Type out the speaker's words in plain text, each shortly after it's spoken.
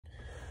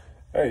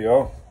Hey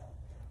y'all,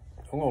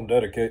 I'm going to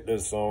dedicate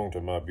this song to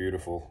my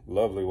beautiful,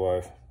 lovely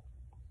wife.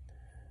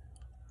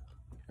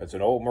 It's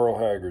an old Merle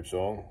Haggard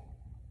song.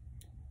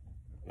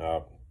 Now,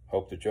 I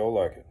hope that y'all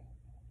like it.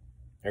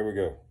 Here we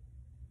go.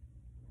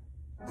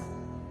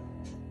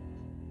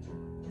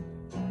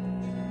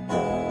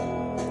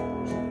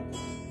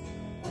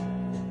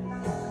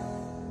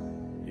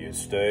 You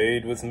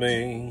stayed with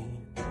me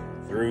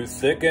through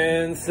thick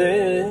and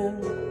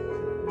thin.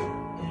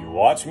 You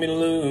watch me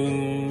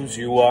lose,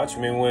 you watch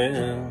me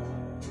win.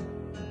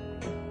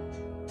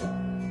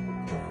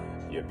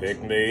 You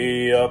pick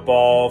me up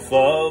off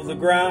of the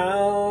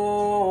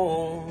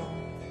ground.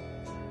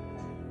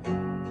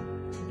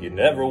 You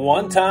never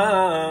one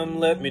time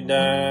let me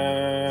down.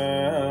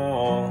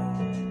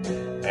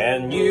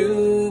 And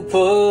you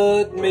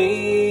put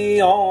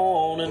me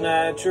on a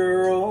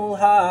natural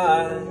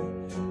high.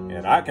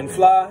 And I can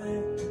fly,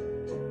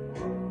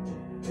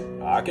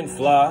 I can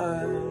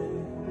fly.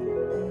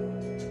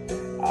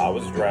 I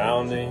was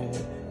drowning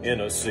in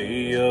a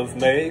sea of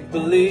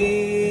make-believe,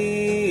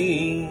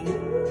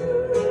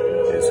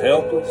 as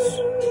helpless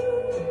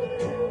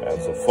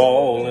as a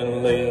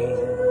fallen leaf.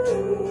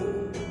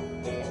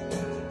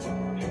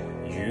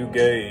 You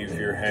gave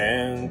your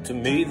hand to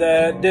me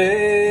that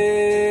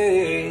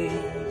day,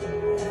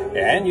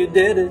 and you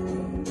did it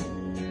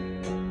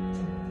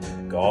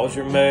 'cause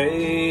you're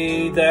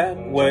made that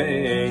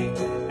way.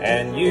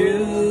 And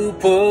you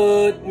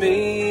put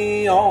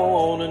me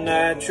on a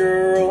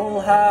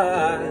natural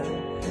high.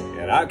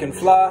 And I can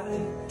fly,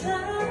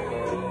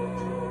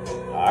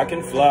 I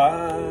can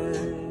fly.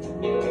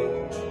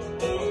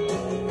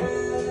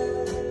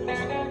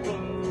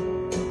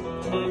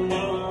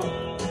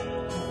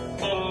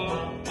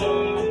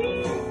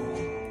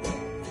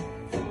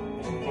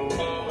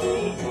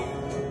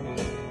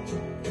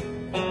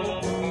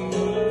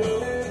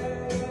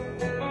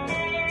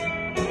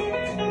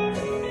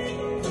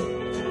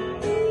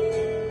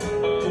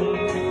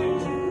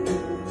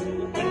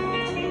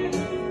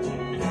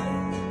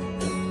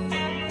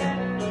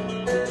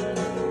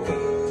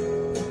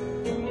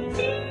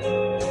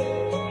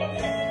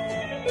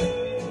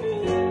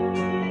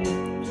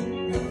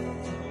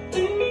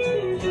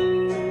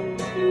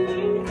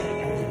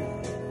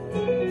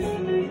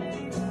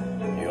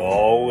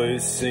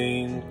 Always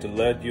seem to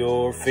let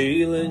your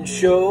feelings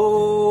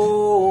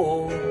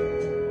show.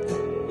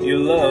 You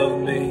love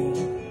me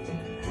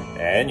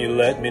and you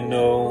let me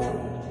know.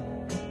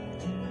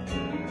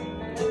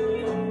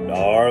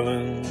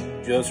 Darling,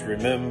 just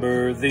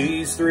remember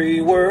these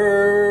three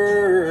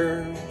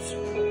words.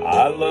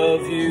 I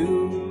love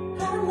you,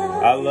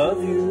 I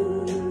love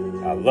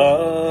you, I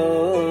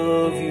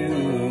love you.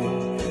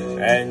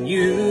 And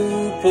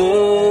you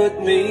put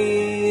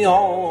me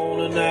on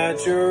a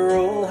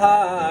natural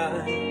high.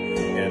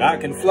 And I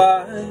can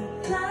fly,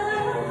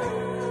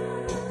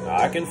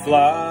 I can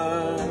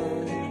fly.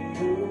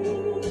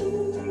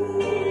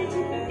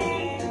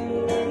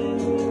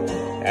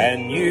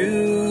 And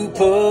you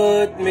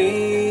put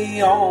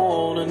me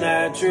on a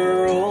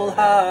natural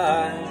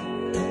high.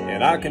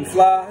 And I can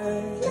fly,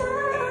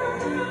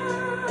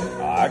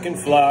 I can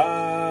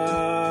fly.